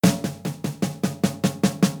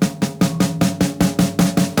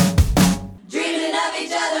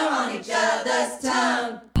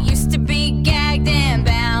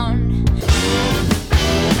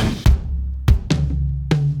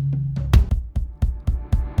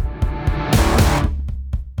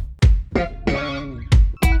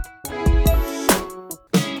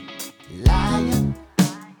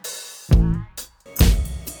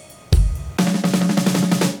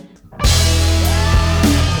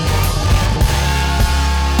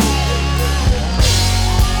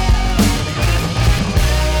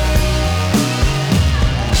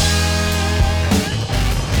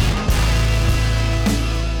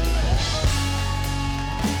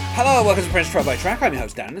welcome to Prince Trial by Track. I'm your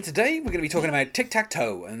host, Darren, and today we're going to be talking about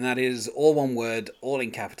Tictactoe, and that is all one word, all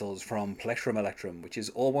in capitals, from Plectrum Electrum, which is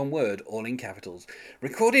all one word, all in capitals.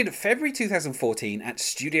 Recorded February 2014 at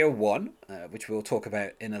Studio One, which we'll talk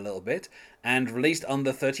about in a little bit, and released on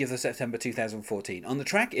the 30th of September 2014. On the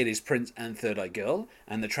track, it is Prince and Third Eye Girl,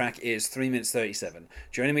 and the track is 3 minutes 37.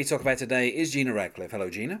 Joining me to talk about today is Gena Radcliffe. Hello,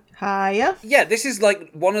 Gena. Hiya. Yeah, this is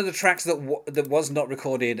like one of the tracks that was not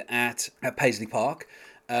recorded at Paisley Park.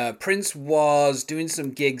 Prince was doing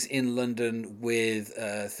some gigs in London with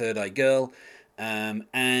Third Eye Girl,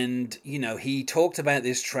 and you know, he talked about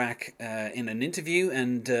this track in an interview,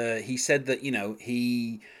 and he said that, you know,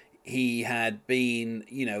 he had been,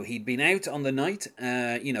 you know, he'd been out on the night,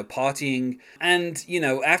 you know, partying, and, you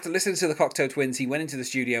know, after listening to the Cocteau Twins, he went into the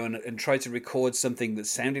studio and tried to record something that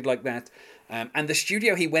sounded like that. And the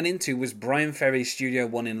studio he went into was Brian Ferry's Studio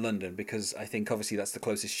One in London, because I think obviously that's the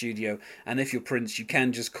closest studio. And if you're Prince, you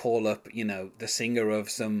can just call up, you know, the singer of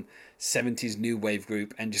some 70s new wave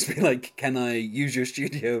group and just be like, can I use your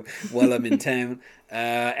studio while I'm in town?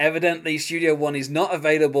 Evidently, Studio One is not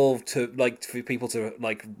available to, like, for people to,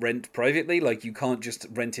 like, rent privately. Like, you can't just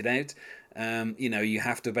rent it out. You know, you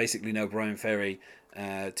have to basically know Brian Ferry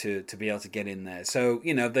to be able to get in there. So,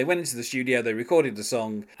 you know, they went into the studio, they recorded the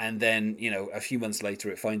song, and then, you know, a few months later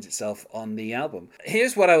it finds itself on the album.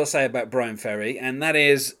 Here's what I will say about Brian Ferry, and that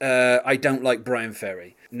is, I don't like Brian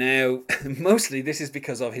Ferry. Now, mostly this is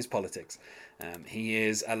because of his politics. He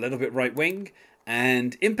is a little bit right-wing,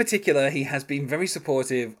 and in particular, he has been very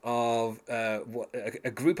supportive of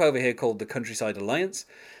a group over here called the Countryside Alliance,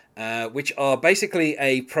 which are basically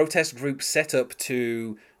a protest group set up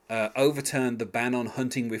to overturn the ban on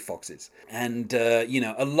hunting with foxes. And, you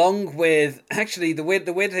know, along with, actually, the weird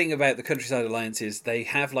thing about the Countryside Alliance is they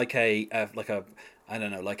have like an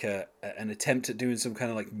attempt at doing some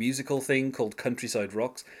kind of like musical thing called Countryside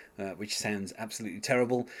Rocks, which sounds absolutely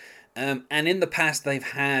terrible. And in the past, they've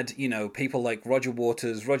had, you know, people like Roger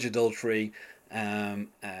Waters, Roger Daltrey,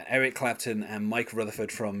 Eric Clapton and Mike Rutherford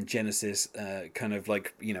from Genesis kind of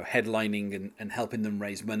like, you know, headlining and helping them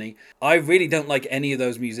raise money. I really don't like any of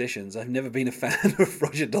those musicians. I've never been a fan of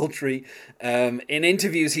Roger Daltrey. In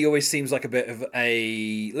interviews, he always seems like a bit of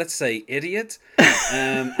a, let's say, idiot.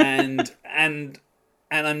 And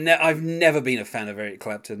I've never been a fan of Eric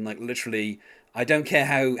Clapton. Like, literally, I don't care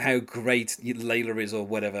how great Layla is or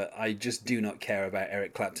whatever. I just do not care about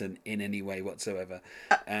Eric Clapton in any way whatsoever.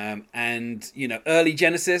 And, you know, early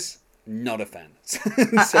Genesis, not a fan. So,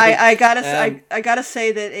 I gotta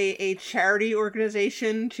say that a charity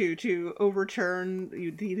organization to overturn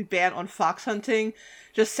the ban on fox hunting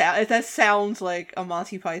that sounds like a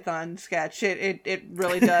Monty Python sketch. It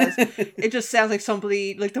really does. It just sounds like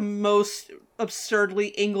somebody, like the most absurdly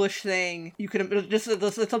English thing you could, just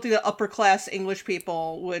something that upper class English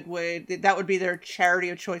people would that would be their charity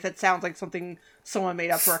of choice. That sounds like something someone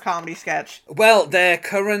made up for a comedy sketch. Well, their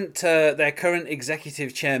current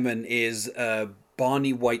executive chairman is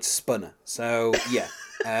Barney White Spunner. So yeah,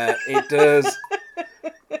 it does.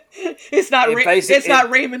 It's not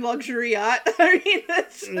Raymond Luxury Yacht. I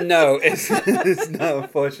mean, no, it's not,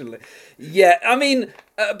 unfortunately. Yeah, I mean,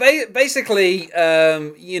 basically,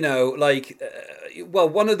 you know, like, well,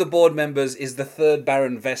 one of the board members is the third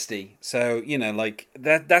Baron Vesti. So, you know, like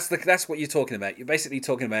that's what you're talking about. You're basically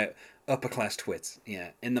talking about upper class twits. Yeah,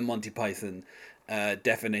 in the Monty Python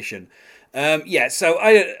definition. Yeah, so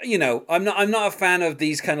I'm not a fan of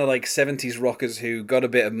these kind of like 70s rockers who got a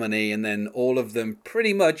bit of money and then all of them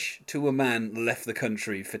pretty much to a man left the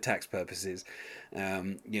country for tax purposes.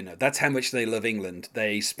 You know, that's how much they love England.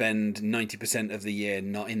 They spend 90% of the year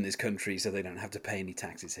not in this country, so they don't have to pay any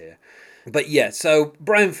taxes here. But yeah, so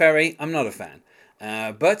Brian Ferry, I'm not a fan.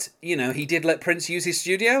 But, you know, he did let Prince use his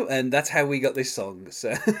studio, and that's how we got this song.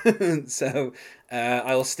 So,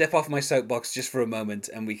 I'll step off my soapbox just for a moment,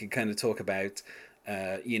 and we can kind of talk about,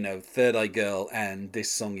 you know, Third Eye Girl and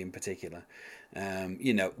this song in particular.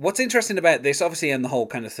 You know, what's interesting about this, obviously, and the whole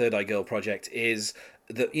kind of Third Eye Girl project is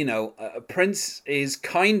that, you know, Prince is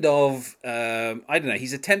kind of, I don't know,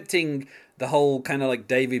 he's attempting the whole kind of like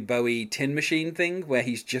David Bowie Tin Machine thing, where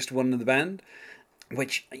he's just one of the band,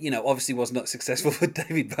 which, you know, obviously was not successful for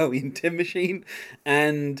David Bowie and Tin Machine.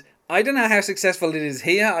 And I don't know how successful it is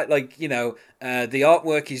here. Like, you know, the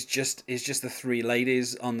artwork is just the three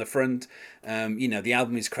ladies on the front. You know, the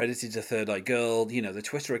album is credited to Third Eye Girl. You know, the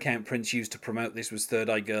Twitter account Prince used to promote this was Third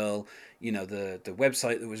Eye Girl. You know, the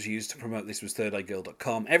website that was used to promote this was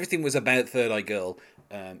thirdeyegirl.com. Everything was about Third Eye Girl,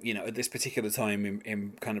 you know, at this particular time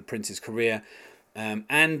in kind of Prince's career.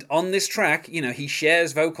 And on this track, you know, he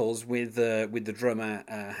shares vocals with the drummer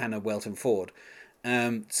Hannah Welton Ford.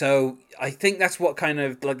 So I think that's what kind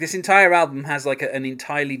of like this entire album has like an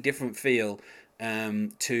entirely different feel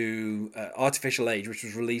to Artificial Age, which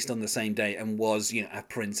was released on the same day and was a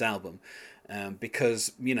Prince album.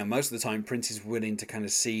 Because most of the time Prince is willing to kind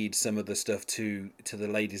of cede some of the stuff to the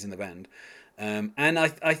ladies in the band. And I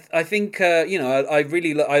think I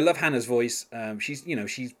really I love Hannah's voice.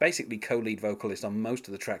 She's basically co-lead vocalist on most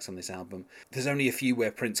of the tracks on this album. There's only a few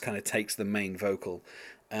where Prince kind of takes the main vocal.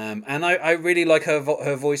 And I really like her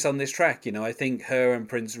voice on this track. I think her and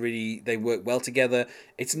Prince they work well together.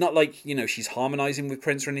 It's not like she's harmonizing with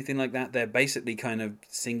Prince or anything like that. They're basically kind of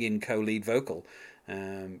singing co-lead vocal.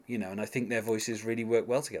 And I think their voices really work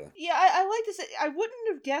well together. Yeah, I like to say I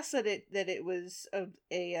wouldn't have guessed that it was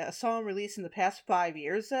a song released in the past 5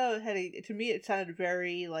 years. Though to me it sounded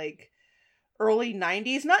very like early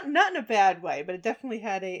 '90s, not in a bad way, but it definitely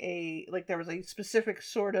had a like there was a specific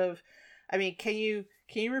sort of. I mean, can you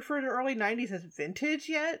refer to early '90s as vintage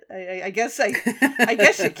yet? I guess I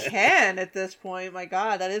guess you can at this point. My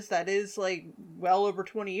God, that is like well over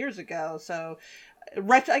 20 years ago. So.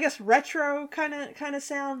 I guess retro kind of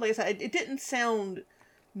sound. Like I said, it didn't sound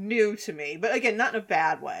new to me, but again, not in a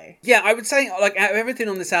bad way. Yeah, I would say like out of everything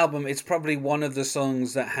on this album, it's probably one of the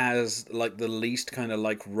songs that has like the least kind of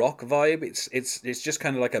like rock vibe. It's just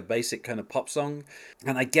kind of like a basic kind of pop song,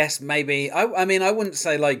 and I guess maybe I mean I wouldn't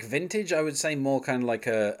say like vintage. I would say more kind of like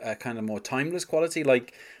a kind of more timeless quality.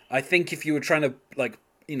 Like I think if you were trying to like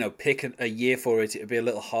pick a year for it, it'd be a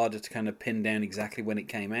little harder to kind of pin down exactly when it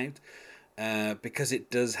came out. Because it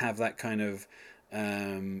does have that kind of,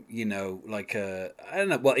 like I don't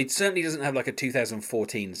know. Well, it certainly doesn't have like a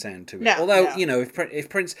 2014 sound to it. No, Although, no. if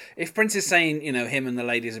Prince is saying, him and the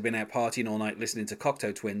ladies have been out partying all night listening to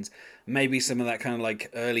Cocteau Twins, maybe some of that kind of like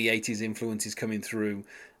early 80s influence is coming through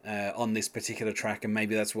on this particular track, and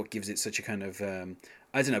maybe that's what gives it such a kind of,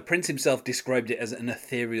 I don't know. Prince himself described it as an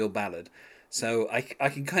ethereal ballad, so I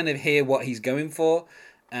can kind of hear what he's going for.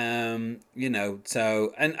 So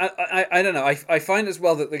and I don't know. I find as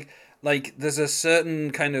well that there's a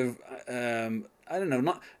certain kind of I don't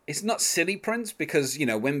know, it's not silly Prince, because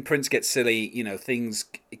when Prince gets silly, things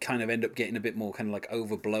kind of end up getting a bit more kind of like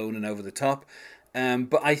overblown and over the top.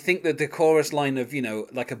 But I think that the chorus line of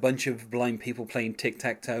like a bunch of blind people playing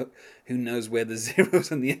tic-tac-toe, who knows where the zeros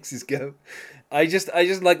and the X's go. I just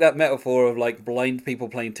like that metaphor of like blind people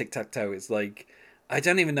playing tic-tac-toe. It's like, I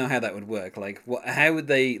don't even know how that would work. Like, how would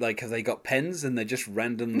they, like, have they got pens and they're just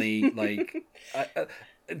randomly, like,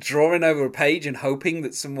 drawing over a page and hoping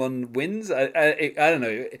that someone wins? I don't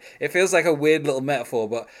know. It feels like a weird little metaphor,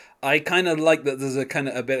 but I kind of like that there's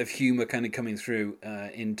a bit of humor kind of coming through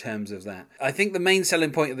in terms of that. I think the main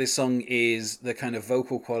selling point of this song is the kind of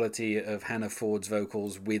vocal quality of Hannah Ford's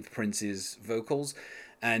vocals with Prince's vocals.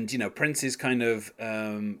 And, Prince is kind of,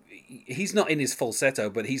 he's not in his falsetto,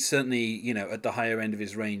 but he's certainly, at the higher end of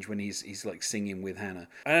his range when he's like singing with Hannah.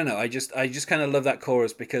 I don't know, I just kind of love that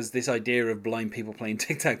chorus, because this idea of blind people playing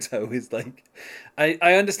tic-tac-toe is like,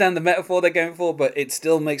 I understand the metaphor they're going for, but it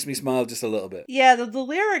still makes me smile just a little bit. Yeah, the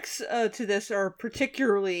lyrics to this are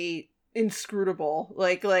particularly inscrutable.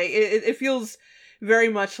 Like it feels very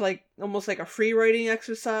much like almost like a free writing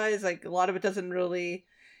exercise. Like a lot of it doesn't really,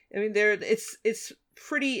 I mean, it's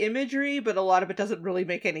pretty imagery, but a lot of it doesn't really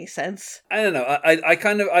make any sense. I don't know.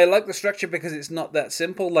 I like the structure because it's not that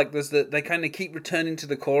simple. Like they kind of keep returning to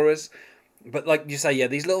the chorus, but like you say, yeah,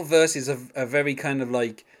 these little verses are very kind of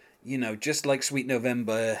like, just like Sweet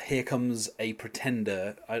November. Here comes a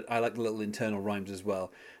pretender. I like the little internal rhymes as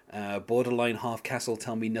well. Borderline half castle,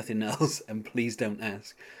 tell me nothing else, and please don't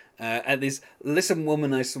ask. And this, listen,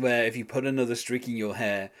 woman, I swear, if you put another streak in your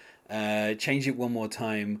hair, change it one more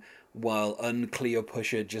time, while unclear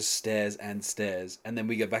pusher just stares and stares. And then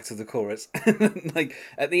we get back to the chorus. Like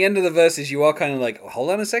at the end of the verses, you are kind of like, hold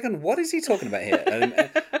on a second, what is he talking about here? And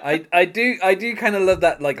I do kind of love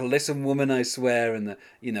that, like, listen, woman, I swear, and the,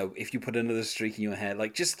 if you put another streak in your hair,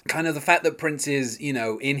 like, just kind of the fact that Prince is,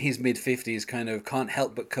 in his mid-50s, kind of can't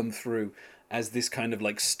help but come through as this kind of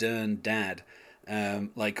like stern dad.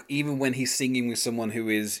 Like even when he's singing with someone who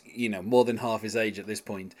is, more than half his age at this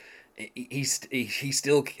point, he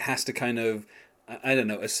still has to kind of, I don't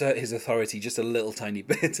know, assert his authority just a little tiny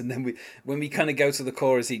bit. And then when we kind of go to the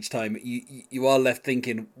chorus each time, you are left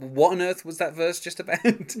thinking, what on earth was that verse just about?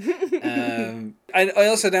 I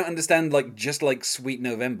also don't understand, like, just like Sweet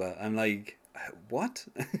November. I'm like, what?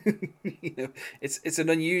 It's an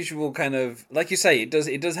unusual kind of, like you say, it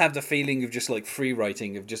does have the feeling of just like free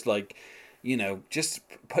writing, of just like, just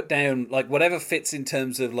put down like whatever fits in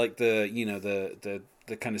terms of like the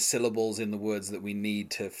the kind of syllables in the words that we need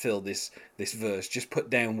to fill this verse. Just put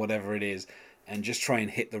down whatever it is, and just try and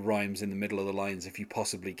hit the rhymes in the middle of the lines if you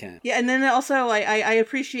possibly can. Yeah, and then also I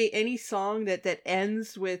appreciate any song that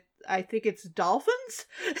ends with, I think it's dolphins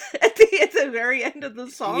at the very end of the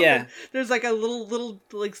song. Yeah, there's like a little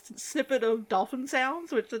like snippet of dolphin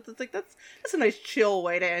sounds, which it's like that's a nice chill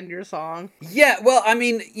way to end your song. Yeah, well, I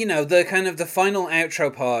mean, the kind of the final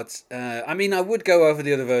outro parts. I mean, I would go over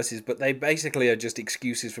the other verses, but they basically are just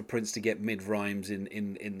excuses for Prince to get mid rhymes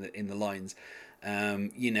in the lines.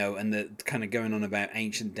 And the kind of going on about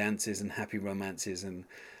ancient dances and happy romances and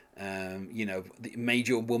the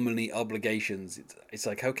major womanly obligations. It's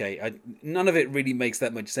like, okay, none of it really makes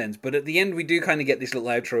that much sense. But at the end, we do kind of get this little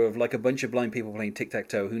outro of like a bunch of blind people playing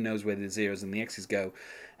tic-tac-toe. Who knows where the zeros and the X's go?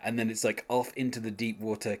 And then it's like off into the deep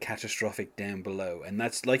water, catastrophic down below. And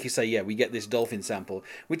that's, like you say, yeah, we get this dolphin sample,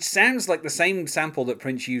 which sounds like the same sample that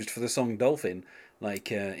Prince used for the song Dolphin.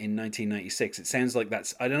 Like in 1996, it sounds like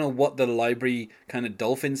that's, I don't know what the library kind of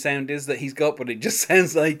dolphin sound is that he's got, but it just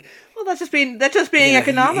sounds like, well, that's just being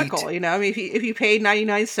economical. I mean, if you paid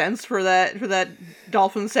 99 cents for that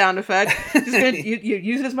dolphin sound effect, you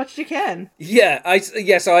use it as much as you can. Yeah,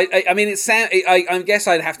 So I mean, I guess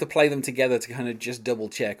I'd have to play them together to kind of just double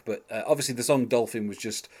check, but obviously the song Dolphin was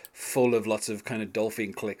just full of lots of kind of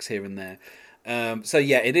dolphin clicks here and there. So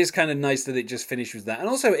yeah, it is kind of nice that it just finished with that, and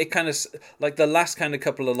also it kind of like the last kind of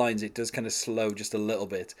couple of lines, it does kind of slow just a little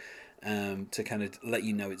bit, to kind of let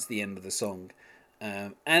you know it's the end of the song.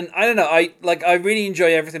 And I don't know, I really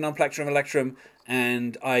enjoy everything on Plectrum Electrum,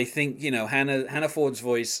 and I think Hannah Ford's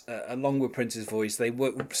voice, along with Prince's voice, they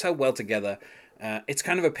work so well together. It's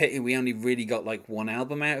kind of a pity we only really got like one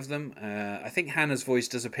album out of them. I think Hannah's voice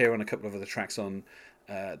does appear on a couple of other tracks on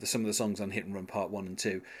some of the songs on Hit and Run Part 1 and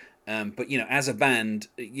 2. But as a band,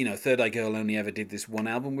 Third Eye Girl only ever did this one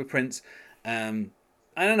album with Prince. I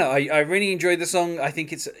don't know. I really enjoyed the song. I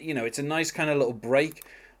think it's it's a nice kind of little break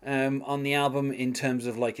on the album in terms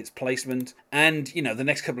of like its placement, and the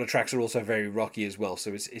next couple of tracks are also very rocky as well.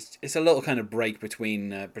 So it's a little kind of break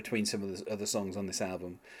between some of the other songs on this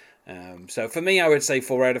album. So for me, I would say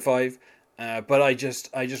 4 out of 5. But I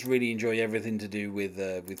just really enjoy everything to do with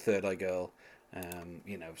Third Eye Girl.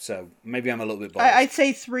 So maybe I'm a little bit biased. I'd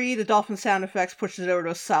say 3. The dolphin sound effects pushes it over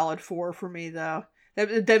to a solid 4 for me, though.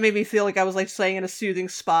 That made me feel like I was like staying in a soothing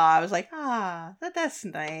spa. I was like, that's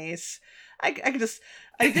nice. I could just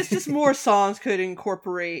more songs should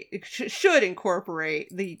incorporate the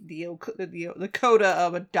coda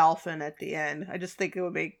of a dolphin at the end. I just think it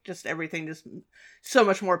would make just everything just so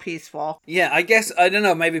much more peaceful. Yeah, I guess, I don't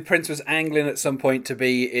know, maybe Prince was angling at some point to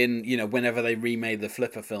be in, whenever they remade the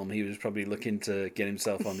Flipper film, he was probably looking to get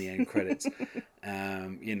himself on the end credits.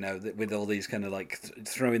 With all these kind of like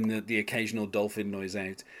throwing the occasional dolphin noise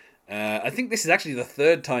out. I think this is actually the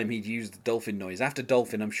 3rd time he'd used the dolphin noise. After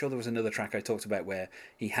Dolphin, I'm sure there was another track I talked about where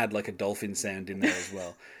he had like a dolphin sound in there as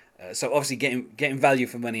well. So obviously getting value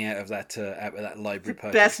for money out of that library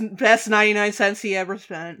purchase. Best 99 cents he ever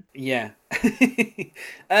spent. Yeah.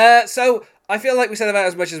 So I feel like we said about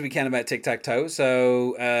as much as we can about Tic-Tac-Toe.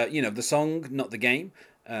 So the song, not the game.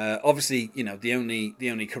 Obviously, the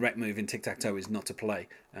only correct move in Tic-Tac-Toe is not to play,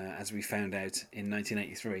 as we found out in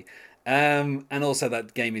 1983. And also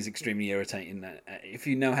that game is extremely irritating. If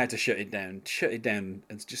you know how to shut it down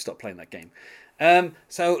and just stop playing that game.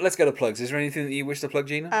 So let's go to plugs. Is there anything that you wish to plug,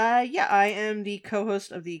 Gina? Yeah, I am the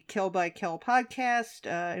co-host of the Kill by Kill podcast,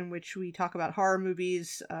 in which we talk about horror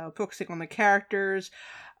movies, focusing on the characters.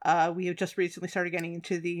 We have just recently started getting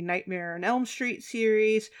into the Nightmare on Elm Street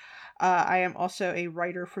series. I am also a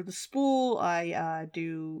writer for The Spool. I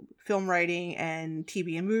do film writing and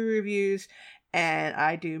TV and movie reviews. And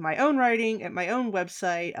I do my own writing at my own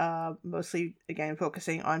website, mostly, again,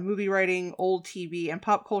 focusing on movie writing, old TV, and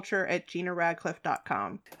pop culture at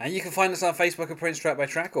GenaRadcliffe.com. And you can find us on Facebook at Prince Track by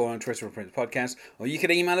Track, or on Twitter at Prince Podcast, or you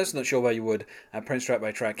can email us, not sure why you would, at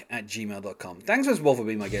princetrackbytrack@gmail.com. Thanks once more for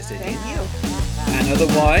being my guest here. Thank you. And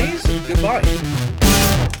otherwise, goodbye.